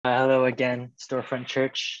again, Storefront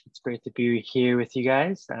Church. It's great to be here with you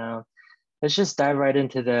guys. Let's just dive right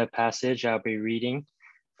into the passage I'll be reading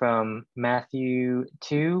from Matthew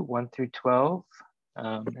 2, 1 through 12.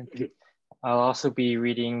 I'll also be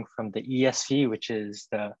reading from the ESV, which is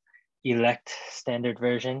the Elect Standard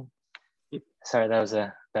Version. Sorry, that was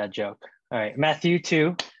a bad joke. All right, Matthew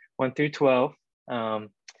 2, 1 through 12.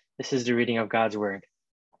 This is the reading of God's word.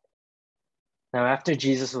 Now, after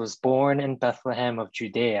Jesus was born in Bethlehem of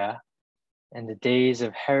Judea, in the days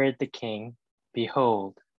of Herod the king,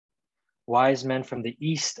 behold, wise men from the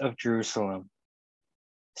east of Jerusalem,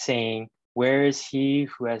 saying, "Where is he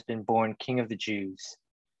who has been born King of the Jews?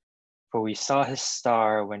 For we saw his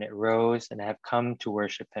star when it rose and have come to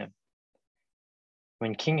worship him."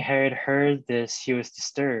 When King Herod heard this, he was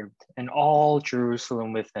disturbed, and all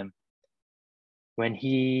Jerusalem with him. When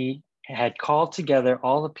he had called together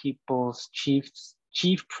all the people's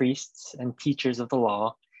chief priests and teachers of the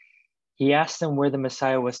law, he asked them where the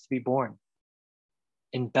Messiah was to be born.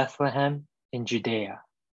 "In Bethlehem in Judea,"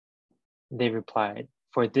 they replied,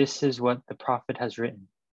 "for this is what the prophet has written.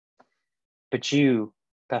 But you,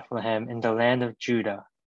 Bethlehem, in the land of Judah,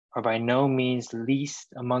 are by no means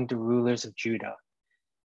least among the rulers of Judah.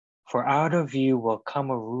 For out of you will come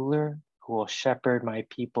a ruler who will shepherd my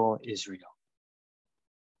people Israel."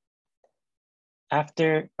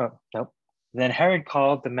 Then Herod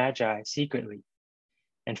called the Magi secretly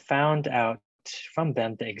and found out from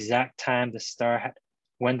them the exact time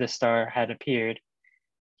when the star had appeared.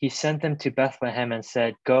 He sent them to Bethlehem and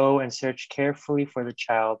said, "Go and search carefully for the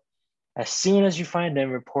child. As soon as you find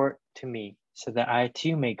him, report to me, so that I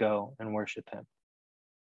too may go and worship him."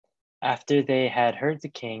 After they had heard the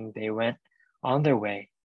king, they went on their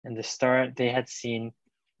way, and the star they had seen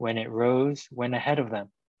when it rose went ahead of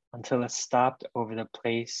them until it stopped over the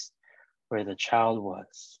place where the child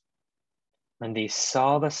was. When they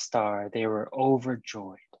saw the star, they were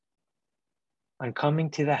overjoyed. On coming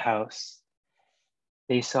to the house,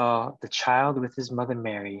 they saw the child with his mother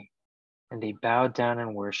Mary, and they bowed down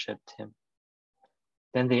and worshipped him.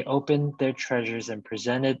 Then they opened their treasures and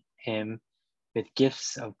presented him with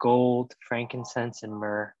gifts of gold, frankincense, and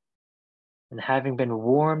myrrh. And having been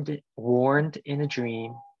warned in a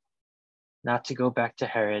dream not to go back to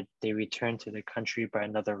Herod, they returned to the country by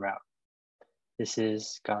another route. This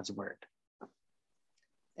is God's word.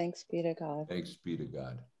 Thanks be to God. Thanks be to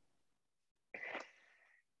God.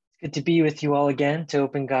 It's good to be with you all again to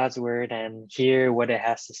open God's word and hear what it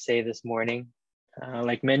has to say this morning.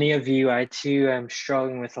 Like many of you, I too am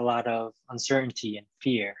struggling with a lot of uncertainty and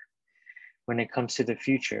fear when it comes to the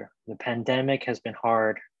future. The pandemic has been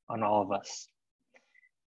hard on all of us.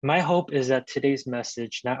 My hope is that today's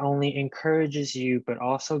message not only encourages you, but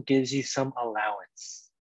also gives you some allowance,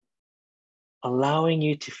 allowing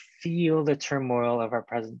you to feel the turmoil of our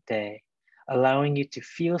present day, allowing you to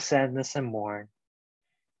feel sadness and mourn,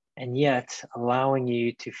 and yet allowing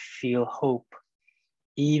you to feel hope,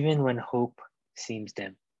 even when hope seems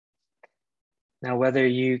dim. Now, whether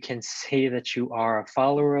you can say that you are a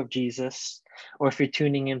follower of Jesus, or if you're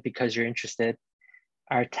tuning in because you're interested,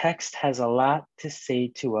 our text has a lot to say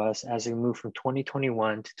to us as we move from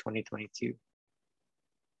 2021 to 2022.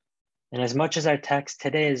 And as much as our text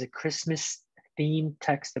today is a Christmas-themed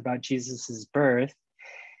text about Jesus's birth,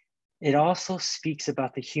 it also speaks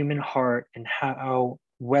about the human heart and how,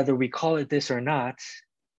 whether we call it this or not,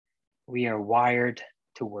 we are wired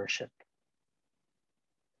to worship.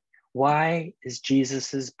 Why is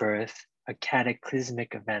Jesus's birth a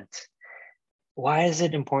cataclysmic event? Why is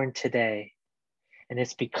it important today? And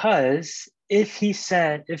it's because if he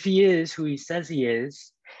is who he says he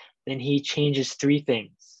is, then he changes three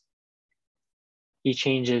things. He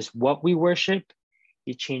changes what we worship,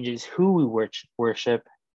 he changes who we worship,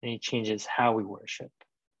 and he changes how we worship.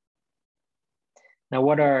 Now,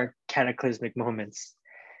 what are cataclysmic moments?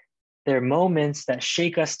 They're moments that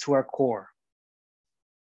shake us to our core.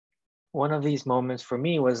 One of these moments for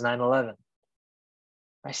me was 9/11.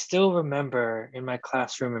 I still remember in my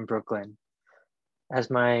classroom in Brooklyn, as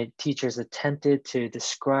my teachers attempted to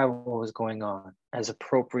describe what was going on as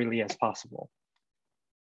appropriately as possible.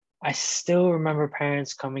 I still remember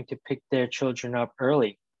parents coming to pick their children up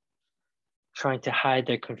early, trying to hide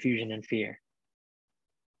their confusion and fear.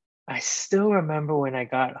 I still remember when I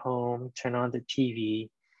got home, turned on the TV,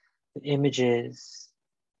 the images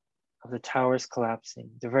of the towers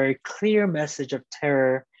collapsing, the very clear message of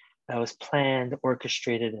terror that was planned,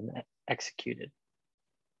 orchestrated, and executed.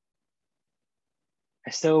 I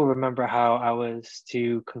still remember how I was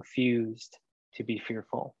too confused to be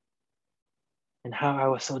fearful, and how I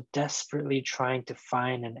was so desperately trying to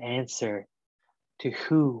find an answer to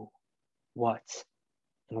who, what,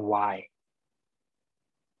 and why.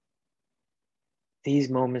 These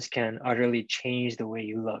moments can utterly change the way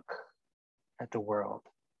you look at the world.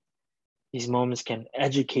 These moments can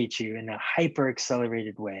educate you in a hyper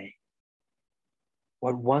accelerated way.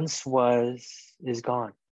 What once was is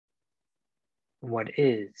gone. And what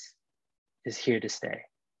is here to stay.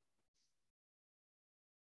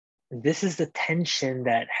 And this is the tension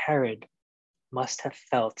that Herod must have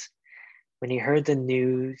felt when he heard the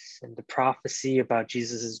news and the prophecy about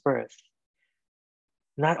Jesus' birth.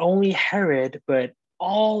 Not only Herod, but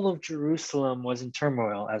all of Jerusalem was in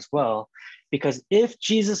turmoil as well, because if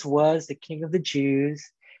Jesus was the King of the Jews,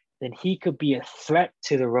 then he could be a threat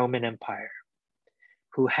to the Roman Empire,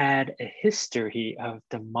 who had a history of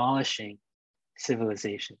demolishing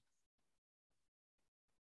civilization.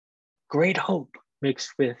 Great hope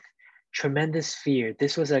mixed with tremendous fear.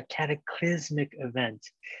 This was a cataclysmic event.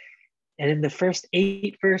 And in the first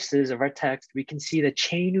 8 verses of our text, we can see the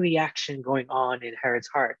chain reaction going on in Herod's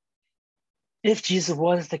heart. If Jesus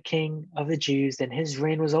was the King of the Jews, then his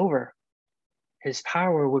reign was over. His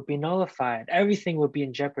power would be nullified. Everything would be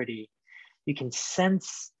in jeopardy. You can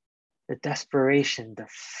sense the desperation, the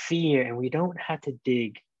fear, and we don't have to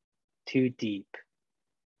dig too deep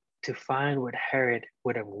to find what Herod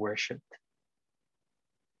would have worshipped: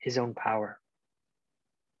 his own power.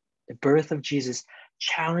 The birth of Jesus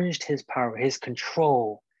challenged his power, his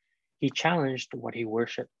control. He challenged what he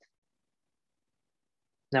worshipped.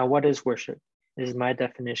 Now, what is worship? This is my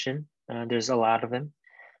definition. There's a lot of them.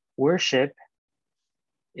 Worship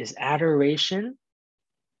is adoration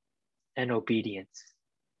and obedience.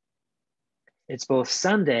 It's both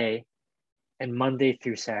Sunday and Monday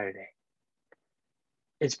through Saturday.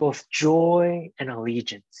 It's both joy and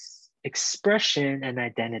allegiance, expression and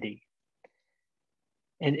identity.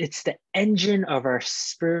 And it's the engine of our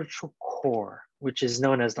spiritual core, which is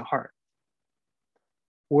known as the heart.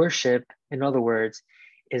 Worship, in other words,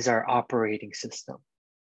 is our operating system.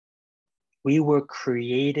 We were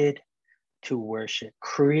created to worship,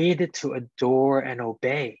 created to adore and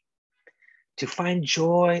obey, to find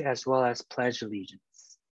joy as well as pledge allegiance.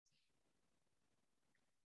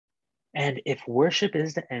 And if worship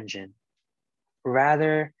is the engine,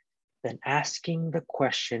 rather than asking the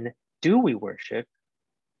question, do we worship?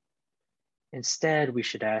 Instead, we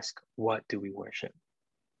should ask, what do we worship?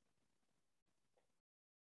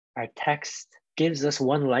 Our text gives us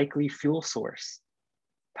one likely fuel source: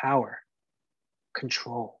 power,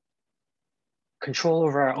 control. Control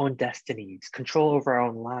over our own destinies, control over our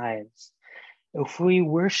own lives. If we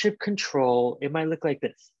worship control, it might look like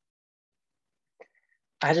this: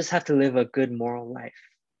 I just have to live a good moral life.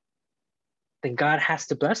 Then God has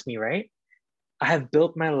to bless me, right? I have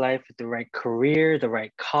built my life with the right career, the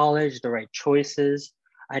right college, the right choices.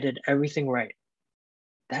 I did everything right.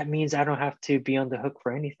 That means I don't have to be on the hook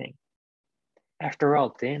for anything. After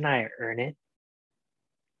all, didn't I earn it?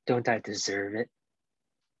 Don't I deserve it?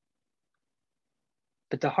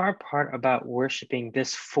 But the hard part about worshiping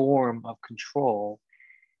this form of control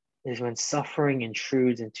is when suffering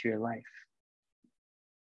intrudes into your life.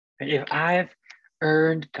 If I've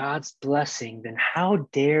earned God's blessing, then how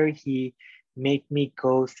dare he make me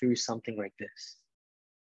go through something like this?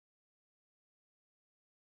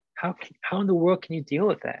 How in the world can you deal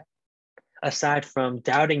with that? Aside from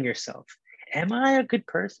doubting yourself, am I a good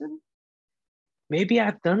person? Maybe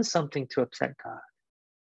I've done something to upset God.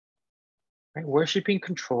 Right? Worshiping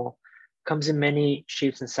control comes in many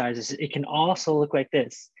shapes and sizes. It can also look like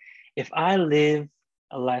this: if I live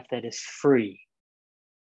a life that is free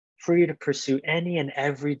to pursue any and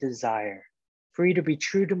every desire, free to be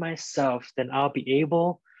true to myself, then I'll be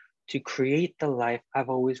able to create the life I've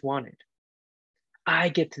always wanted. I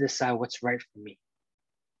get to decide what's right for me.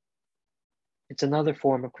 It's another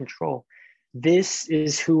form of control. This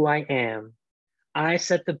is who I am. I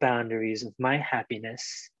set the boundaries of my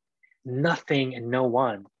happiness. Nothing and no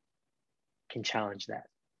one can challenge that.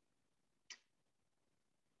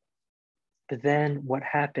 But then what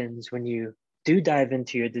happens when you do dive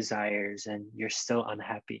into your desires and you're still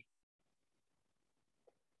unhappy?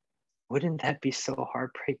 Wouldn't that be so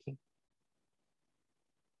heartbreaking?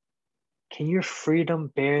 Can your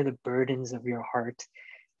freedom bear the burdens of your heart,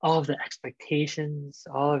 all of the expectations,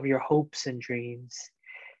 all of your hopes and dreams?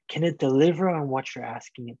 Can it deliver on what you're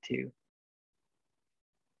asking it to?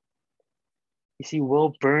 You see,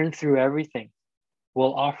 we'll burn through everything.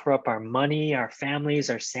 We'll offer up our money, our families,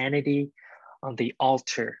 our sanity on the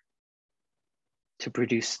altar to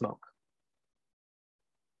produce smoke.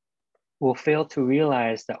 We'll fail to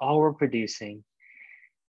realize that all we're producing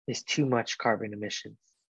is too much carbon emissions.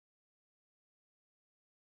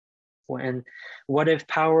 And what if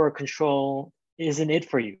power or control isn't it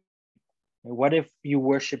for you? What if you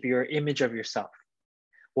worship your image of yourself?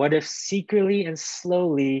 What if secretly and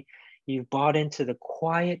slowly you've bought into the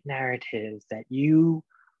quiet narrative that you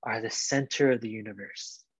are the center of the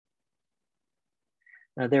universe?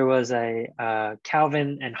 Now, there was a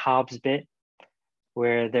Calvin and Hobbes bit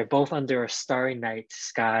where they're both under a starry night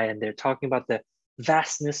sky and they're talking about the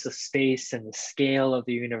vastness of space and the scale of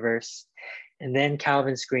the universe. And then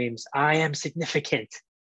Calvin screams, "I am significant."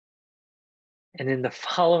 And in the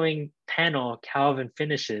following panel, Calvin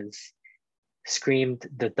finishes, "Screamed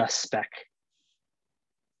the dust speck."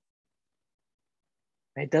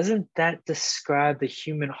 Right? Doesn't that describe the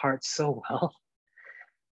human heart so well?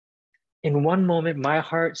 In one moment, my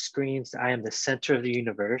heart screams, "I am the center of the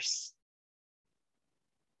universe."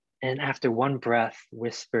 And after one breath,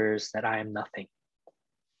 whispers that I am nothing.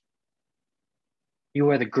 You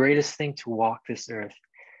are the greatest thing to walk this earth.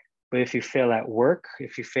 But if you fail at work,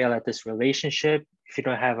 if you fail at this relationship, if you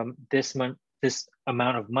don't have this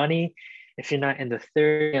amount of money, if you're not in the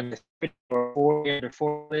 30 and the 50 or 40 under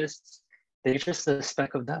 4 lists, they're just a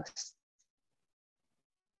speck of dust.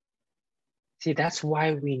 See, that's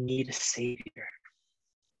why we need a savior.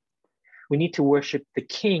 We need to worship the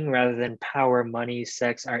king rather than power, money,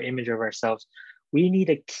 sex, our image of ourselves. We need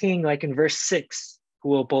a king, like in verse 6, who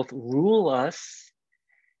will both rule us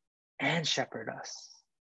and shepherd us.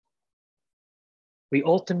 We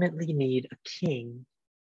ultimately need a king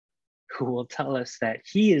who will tell us that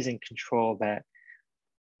he is in control, that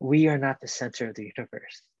we are not the center of the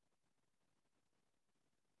universe.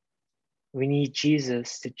 We need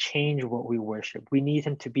Jesus to change what we worship. We need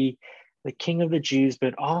him to be the King of the Jews,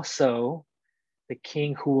 but also the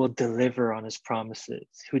King who will deliver on his promises,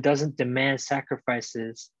 who doesn't demand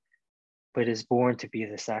sacrifices, but is born to be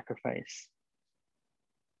the sacrifice.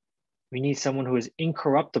 We need someone who is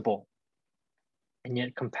incorruptible and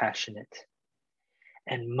yet compassionate.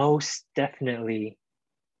 And most definitely,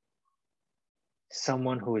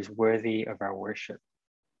 someone who is worthy of our worship.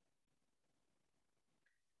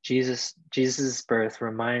 Jesus' birth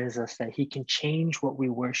reminds us that he can change what we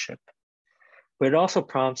worship, but it also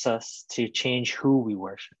prompts us to change who we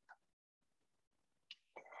worship.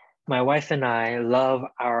 My wife and I love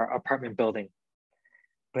our apartment building,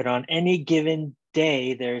 but on any given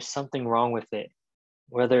day, there's something wrong with it.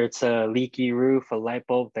 Whether it's a leaky roof, a light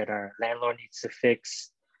bulb that our landlord needs to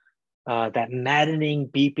fix, that maddening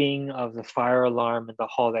beeping of the fire alarm in the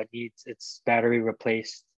hall that needs its battery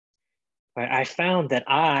replaced. But I found that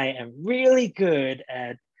I am really good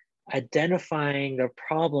at identifying the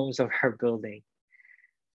problems of our building,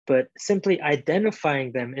 but simply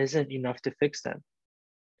identifying them isn't enough to fix them.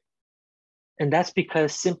 And that's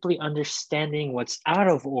because simply understanding what's out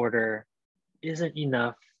of order isn't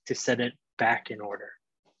enough to set it back in order.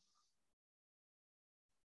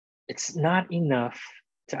 It's not enough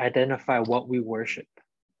to identify what we worship.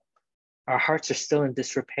 Our hearts are still in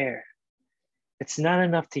disrepair. It's not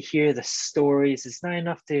enough to hear the stories. It's not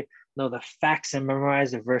enough to know the facts and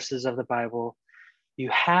memorize the verses of the Bible. You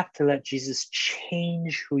have to let Jesus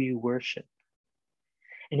change who you worship.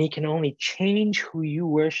 And he can only change who you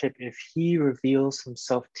worship if he reveals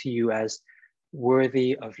himself to you as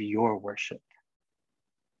worthy of your worship.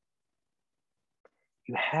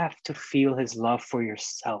 You have to feel his love for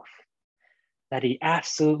yourself, that he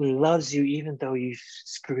absolutely loves you even though you've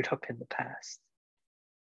screwed up in the past.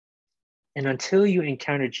 And until you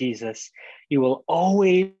encounter Jesus, you will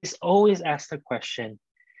always ask the question,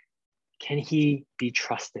 can he be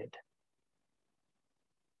trusted?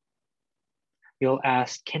 You'll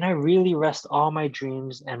ask, can I really rest all my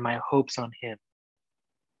dreams and my hopes on him?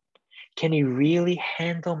 Can he really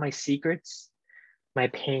handle my secrets, my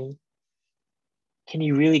pain? Can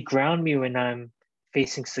he really ground me when I'm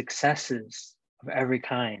facing successes of every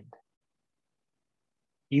kind?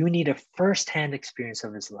 You need a firsthand experience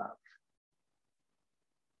of his love.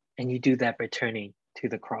 And you do that by turning to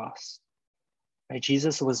the cross. Right?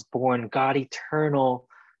 Jesus was born, God eternal,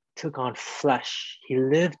 took on flesh. He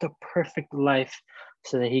lived a perfect life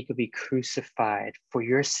so that he could be crucified for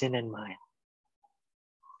your sin and mine,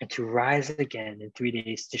 and to rise again in 3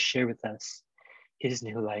 days to share with us his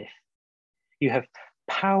new life. You have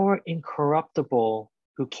power incorruptible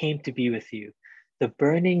who came to be with you. The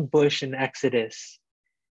burning bush in Exodus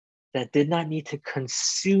that did not need to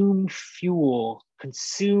consume fuel,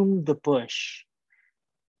 consume the bush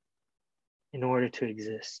in order to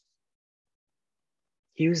exist.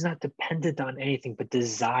 He was not dependent on anything, but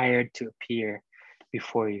desired to appear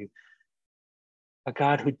before you. A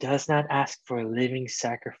God who does not ask for a living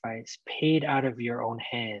sacrifice paid out of your own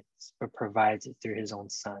hands, but provides it through his own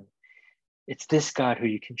son. It's this God who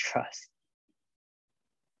you can trust.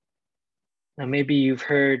 Now, maybe you've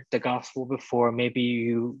heard the gospel before. Maybe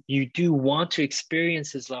you do want to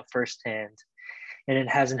experience his love firsthand, and it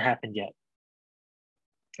hasn't happened yet.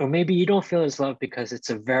 Or maybe you don't feel his love because it's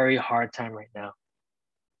a very hard time right now.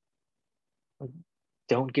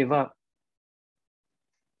 Don't give up.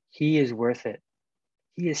 He is worth it.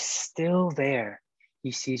 He is still there.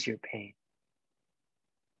 He sees your pain.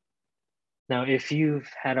 Now, if you've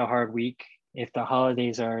had a hard week, if the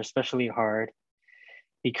holidays are especially hard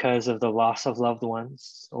because of the loss of loved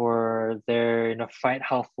ones, or they're in a fight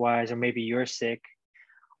health-wise, or maybe you're sick,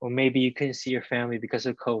 or maybe you couldn't see your family because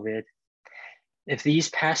of COVID, if these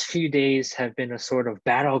past few days have been a sort of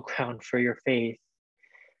battleground for your faith,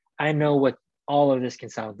 I know what all of this can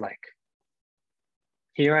sound like.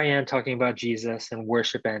 Here I am talking about Jesus and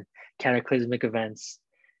worship and cataclysmic events,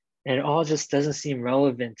 and it all just doesn't seem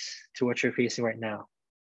relevant to what you're facing right now.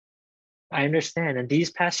 I understand. And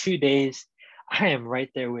these past few days, I am right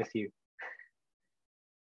there with you.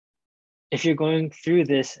 If you're going through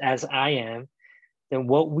this as I am, then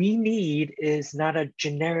what we need is not a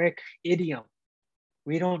generic idiom.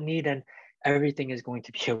 We don't need an everything is going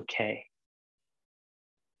to be okay.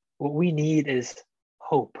 What we need is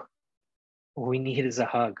hope. What we need is a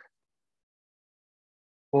hug.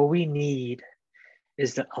 What we need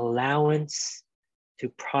is the allowance to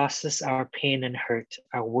process our pain and hurt,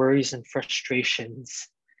 our worries and frustrations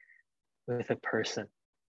with a person,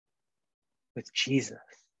 with Jesus.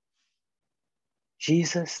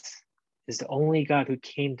 Jesus is the only God who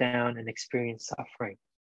came down and experienced suffering,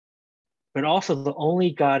 but also the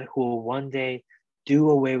only God who will one day do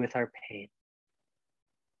away with our pain.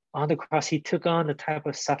 On the cross, he took on the type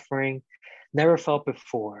of suffering never felt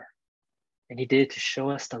before, and he did it to show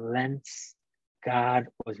us the lengths God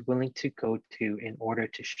was willing to go to in order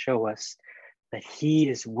to show us that he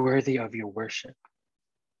is worthy of your worship.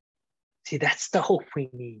 See, that's the hope we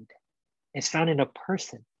need. It's found in a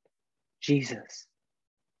person, Jesus,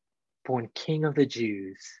 born King of the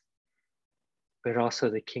Jews, but also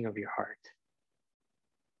the King of your heart.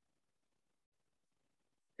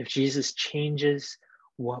 If Jesus changes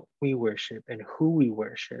what we worship and who we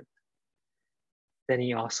worship, then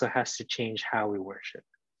he also has to change how we worship.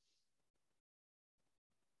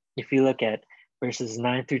 If you look at verses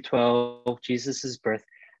 9 through 12, Jesus' birth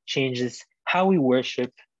changes how we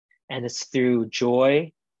worship, and it's through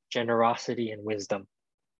joy, generosity, and wisdom.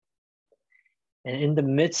 And in the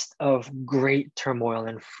midst of great turmoil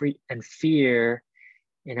and fear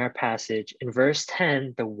in our passage, in verse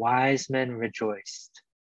 10, the wise men rejoiced.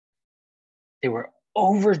 They were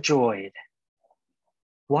overjoyed.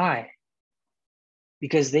 Why?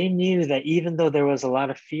 Because they knew that even though there was a lot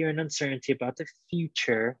of fear and uncertainty about the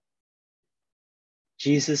future,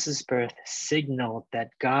 Jesus' birth signaled that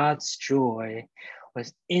God's joy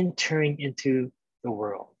was entering into the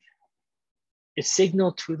world. It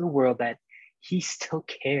signaled to the world that he still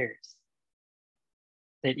cares.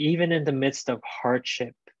 That even in the midst of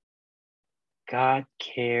hardship, God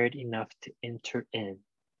cared enough to enter in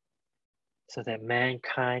so that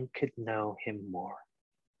mankind could know him more.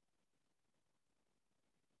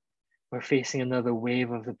 We're facing another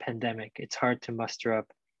wave of the pandemic. It's hard to muster up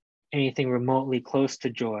anything remotely close to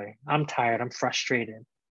joy. I'm tired, I'm frustrated.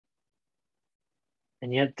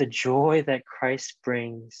 And yet the joy that Christ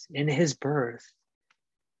brings in his birth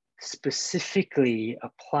specifically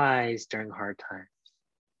applies during hard times.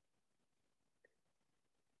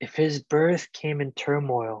 If his birth came in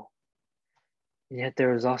turmoil, and yet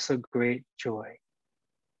there was also great joy,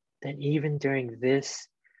 then even during this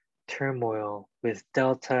turmoil with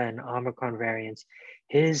Delta and Omicron variants,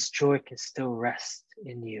 his joy can still rest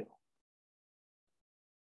in you.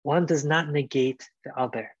 One does not negate the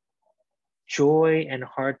other. Joy and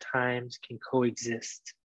hard times can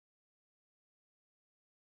coexist.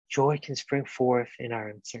 Joy can spring forth in our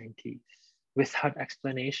uncertainties without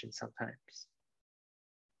explanation sometimes,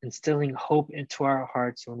 instilling hope into our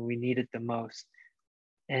hearts when we need it the most.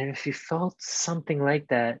 And if you felt something like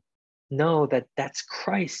that, know that that's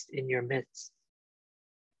Christ in your midst.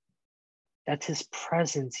 That's his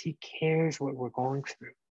presence. He cares what we're going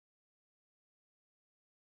through.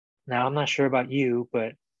 Now, I'm not sure about you,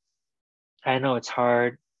 but I know it's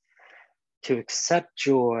hard to accept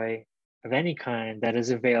joy of any kind that is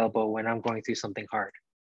available when I'm going through something hard.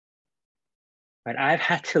 But I've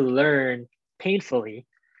had to learn painfully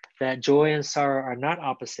that joy and sorrow are not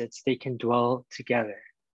opposites, they can dwell together.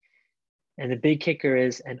 And the big kicker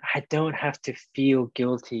is, and I don't have to feel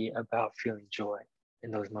guilty about feeling joy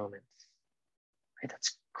in those moments. Right?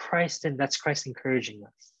 That's Christ, and that's Christ encouraging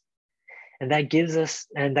us. And that gives us,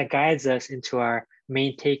 and that guides us into our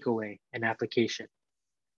main takeaway and application.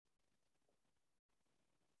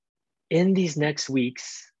 in these next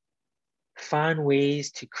weeks, find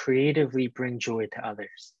ways to creatively bring joy to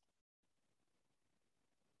others.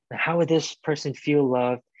 Now, how would this person feel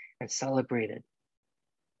loved and celebrated?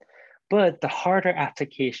 But the harder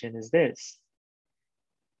application is this: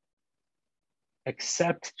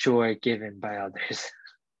 accept joy given by others.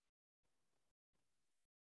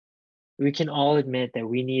 We can all admit that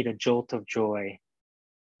we need a jolt of joy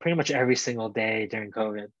pretty much every single day during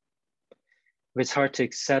COVID. But it's hard to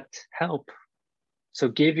accept help. So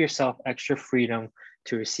give yourself extra freedom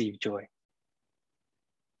to receive joy.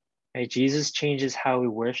 Right? Jesus changes how we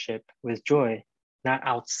worship with joy, not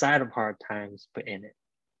outside of hard times, but in it.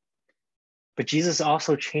 But Jesus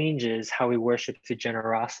also changes how we worship through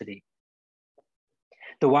generosity.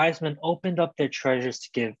 The wise men opened up their treasures to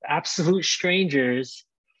give absolute strangers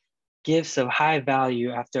gifts of high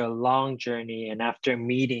value after a long journey and after a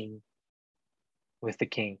meeting with the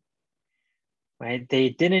king. Right? They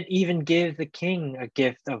didn't even give the king a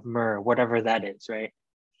gift of myrrh, whatever that is, right?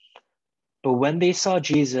 But when they saw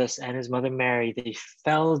Jesus and his mother Mary, they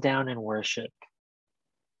fell down in worship.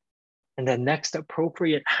 And the next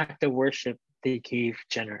appropriate act of worship, they gave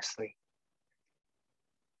generously.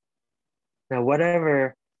 Now,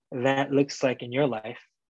 whatever that looks like in your life,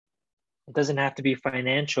 it doesn't have to be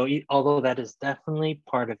financial, although that is definitely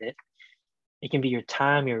part of it. It can be your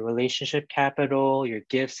time, your relationship capital, your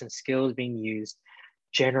gifts and skills being used.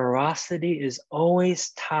 Generosity is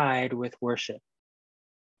always tied with worship.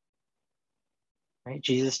 Right?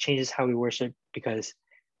 Jesus changes how we worship because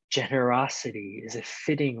generosity is a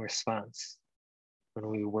fitting response when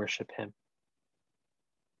we worship him.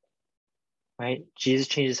 Right? Jesus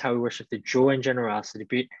changes how we worship the joy and generosity,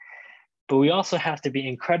 but we also have to be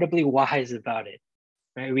incredibly wise about it.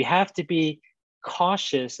 Right? We have to be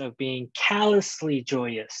cautious of being callously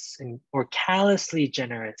joyous or callously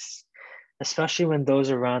generous, especially when those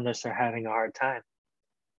around us are having a hard time.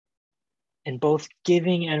 In both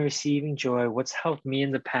giving and receiving joy, what's helped me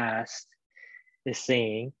in the past is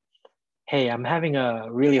saying, hey, I'm having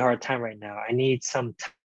a really hard time right now. I need some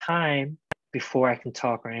time before I can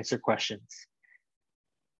talk or answer questions.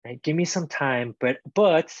 Right? Give me some time, but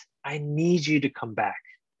I need you to come back.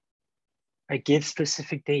 I give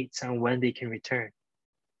specific dates on when they can return.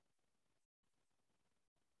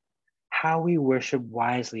 How we worship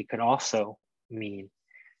wisely could also mean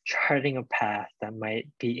charting a path that might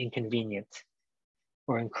be inconvenient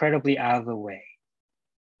or incredibly out of the way.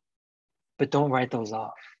 But don't write those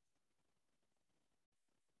off.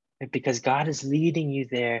 Because God is leading you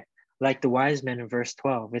there like the wise men in verse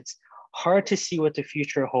 12. It's hard to see what the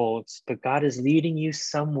future holds, but God is leading you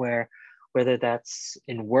somewhere, whether that's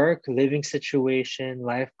in work, living situation,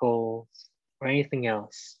 life goals, or anything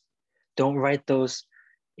else. Don't write those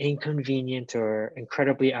inconvenient or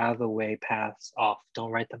incredibly out of the way paths off.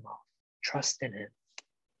 Don't write them off. Trust in him.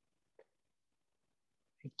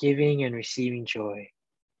 Giving and receiving joy,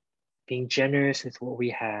 being generous with what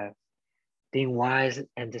we have, being wise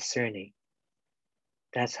and discerning.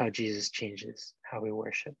 That's how Jesus changes how we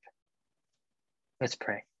worship. Let's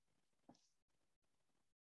pray.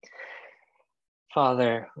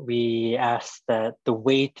 Father, we ask that the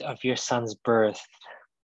weight of your son's birth,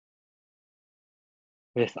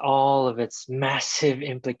 with all of its massive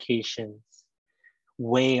implications,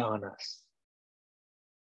 weigh on us,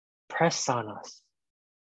 press on us,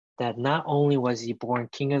 that not only was he born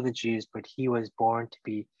King of the Jews, but he was born to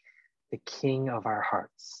be the King of our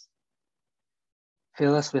hearts.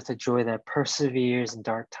 Fill us with a joy that perseveres in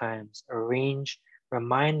dark times. Arrange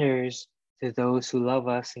reminders to those who love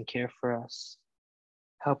us and care for us.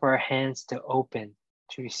 Help our hands to open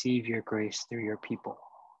to receive your grace through your people.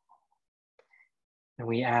 And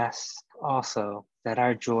we ask also that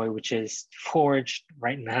our joy, which is forged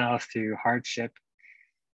right now through hardship,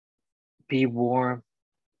 be warm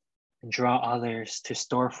and draw others to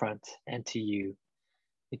storefront and to you,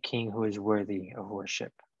 the King who is worthy of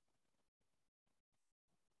worship.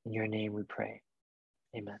 In your name we pray.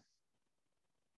 Amen.